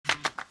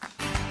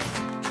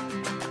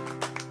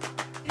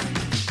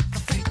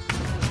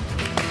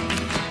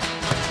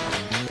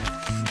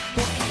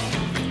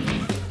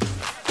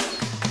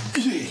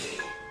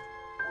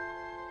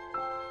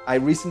I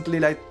recently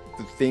like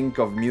to think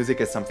of music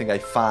as something I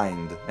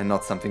find and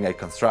not something I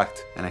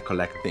construct. And I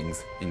collect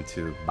things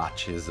into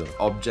batches of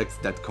objects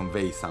that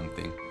convey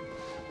something.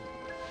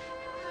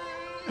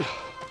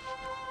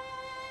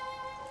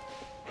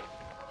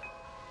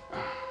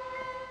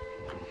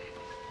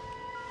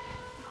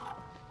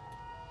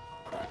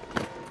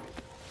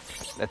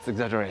 Let's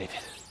exaggerate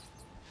it.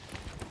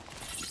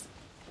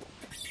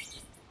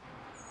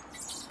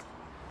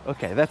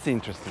 Okay, that's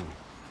interesting.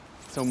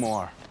 So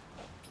more.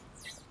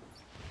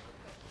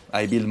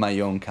 I build my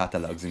own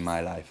catalogs in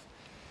my life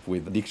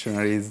with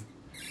dictionaries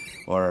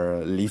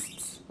or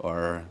lists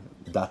or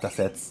data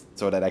sets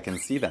so that I can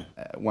see them.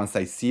 Once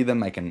I see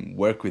them, I can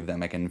work with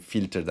them, I can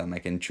filter them, I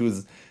can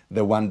choose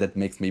the one that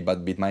makes me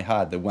beat my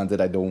heart, the one that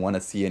I don't want to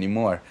see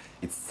anymore.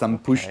 It's some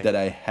push that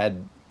I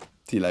had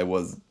till I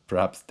was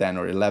perhaps 10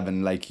 or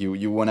 11, like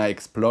you want to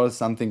explore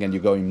something and you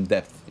go in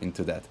depth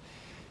into that.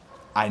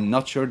 I'm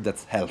not sure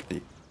that's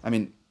healthy. I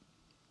mean,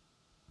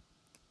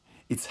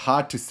 it's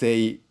hard to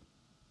say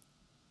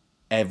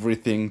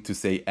everything to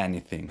say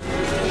anything.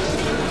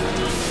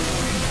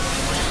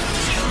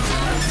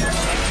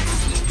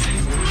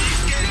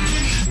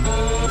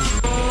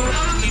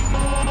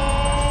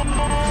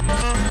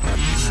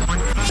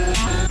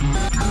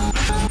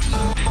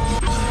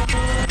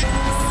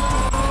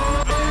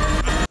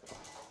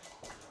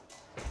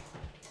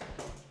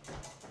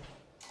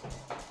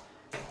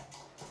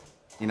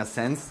 In a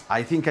sense,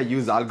 I think I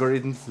use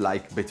algorithms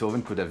like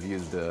Beethoven could have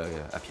used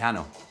a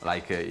piano,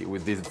 like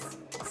with this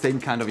same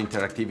kind of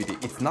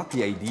interactivity. It's not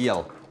the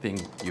ideal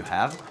thing you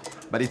have,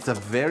 but it's a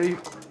very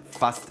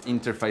fast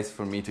interface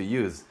for me to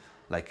use.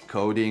 Like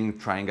coding,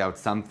 trying out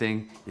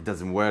something, it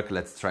doesn't work,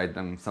 let's try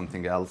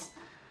something else.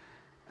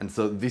 And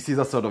so this is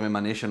a sort of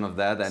emanation of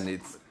that, and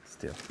it's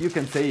still, you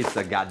can say it's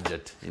a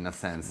gadget in a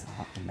sense.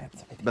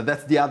 But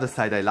that's the other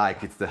side I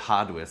like, it's the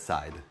hardware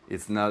side.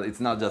 It's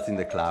not just in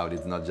the cloud,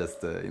 it's not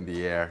just in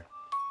the air.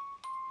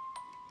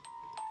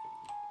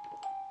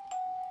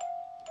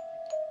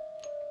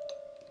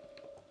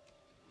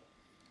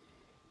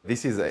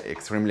 This is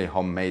extremely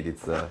homemade,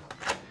 it's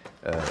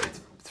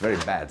very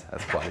bad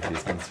as quality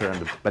is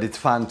concerned, but it's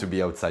fun to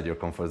be outside your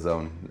comfort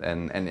zone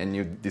and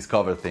you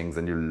discover things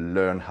and you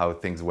learn how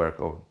things work.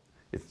 Oh,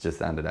 it's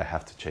just ended, I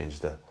have to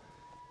change the...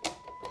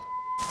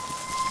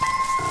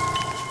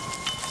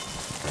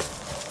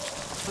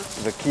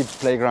 The kids'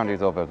 playground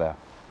is over there,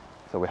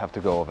 so we have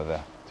to go over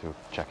there to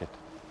check it.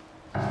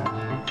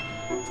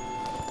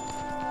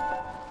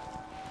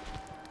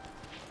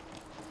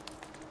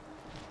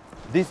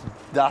 This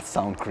does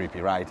sound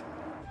creepy, right?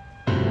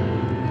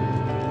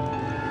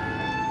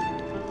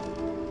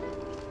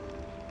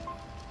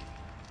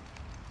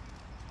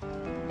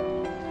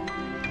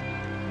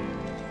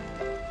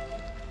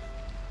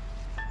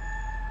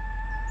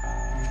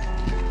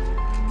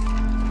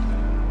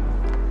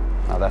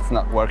 Now that's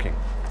not working.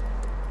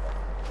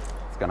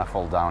 It's gonna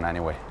fall down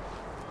anyway.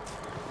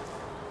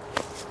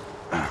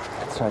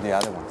 Let's try the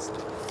other ones.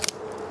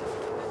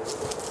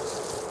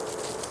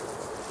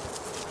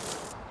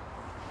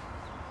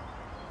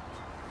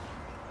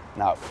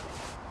 No,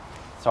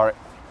 sorry.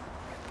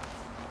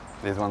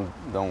 This one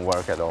don't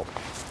work at all.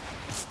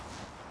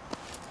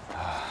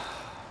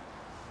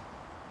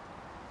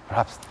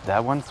 Perhaps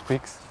that one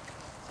squeaks?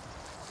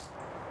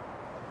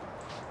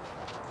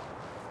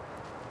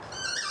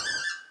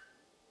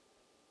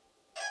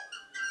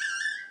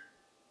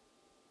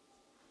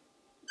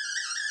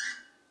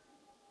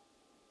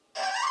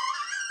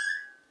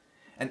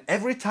 And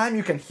every time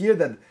you can hear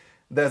that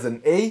there's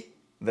an A,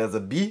 there's a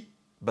B,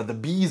 but the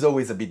B is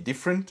always a bit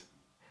different.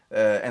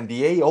 And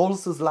the A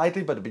also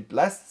slightly, but a bit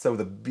less. So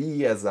the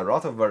B has a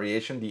lot of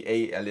variation, the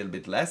A a little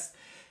bit less.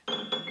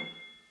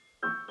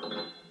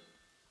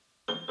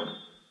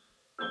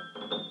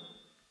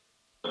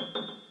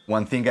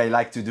 One thing I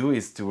like to do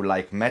is to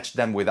match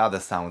them with other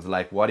sounds.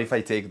 Like, what if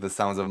I take the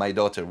sounds of my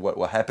daughter?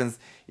 What happens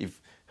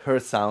if her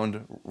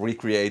sound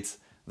recreates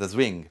the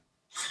swing?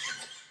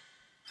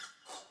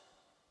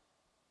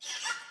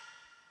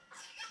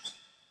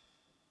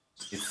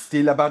 It's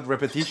still about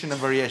repetition and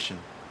variation.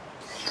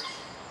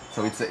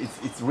 So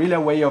it's really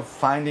a way of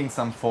finding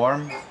some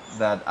form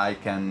that I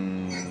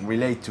can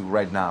relate to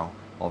right now,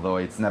 although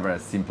it's never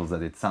as simple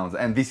as it sounds.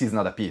 And this is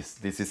not a piece.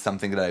 This is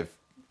something that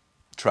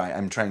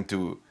I'm trying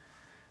to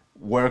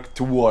work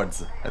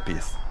towards a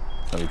piece.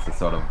 So it's a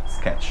sort of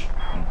sketch.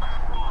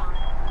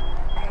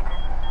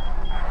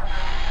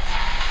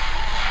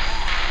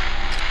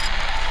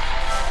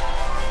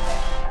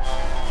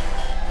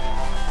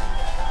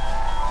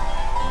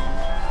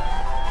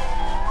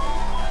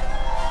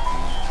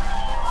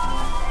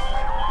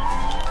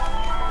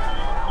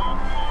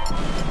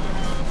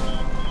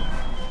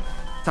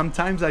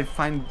 Sometimes I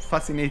find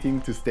fascinating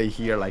to stay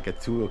here like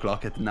at 2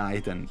 o'clock at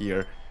night and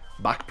hear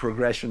back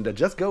progression that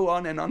just go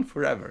on and on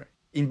forever.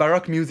 In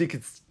Baroque music,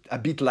 it's a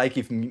bit like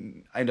if,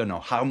 I don't know,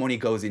 harmony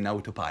goes in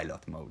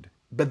autopilot mode.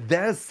 But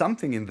there's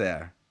something in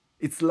there.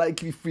 It's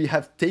like if we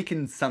have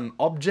taken some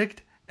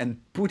object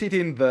and put it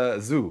in the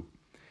zoo.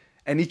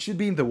 And it should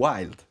be in the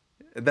wild.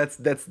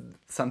 That's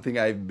something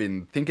I've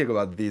been thinking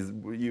about. This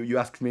you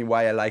asked me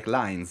why I like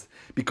lines,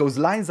 because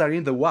lines are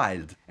in the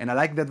wild, and I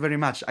like that very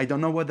much. I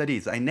don't know what that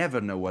is. I never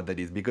know what that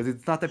is because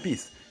it's not a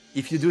piece.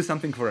 If you do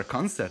something for a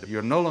concert,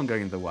 you're no longer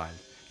in the wild.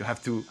 You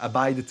have to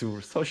abide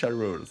to social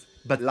rules.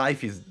 But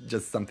life is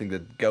just something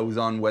that goes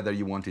on whether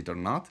you want it or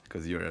not,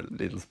 because you're a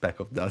little speck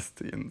of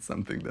dust in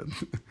something that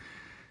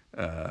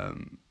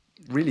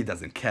really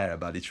doesn't care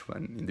about each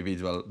one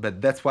individual.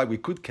 But that's why we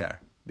could care,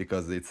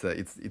 because it's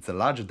a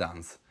large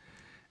dance.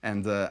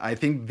 And I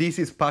think this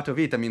is part of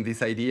it. I mean,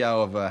 this idea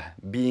of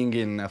being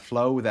in a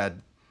flow that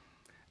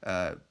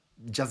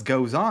just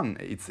goes on,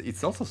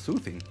 it's also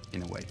soothing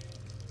in a way.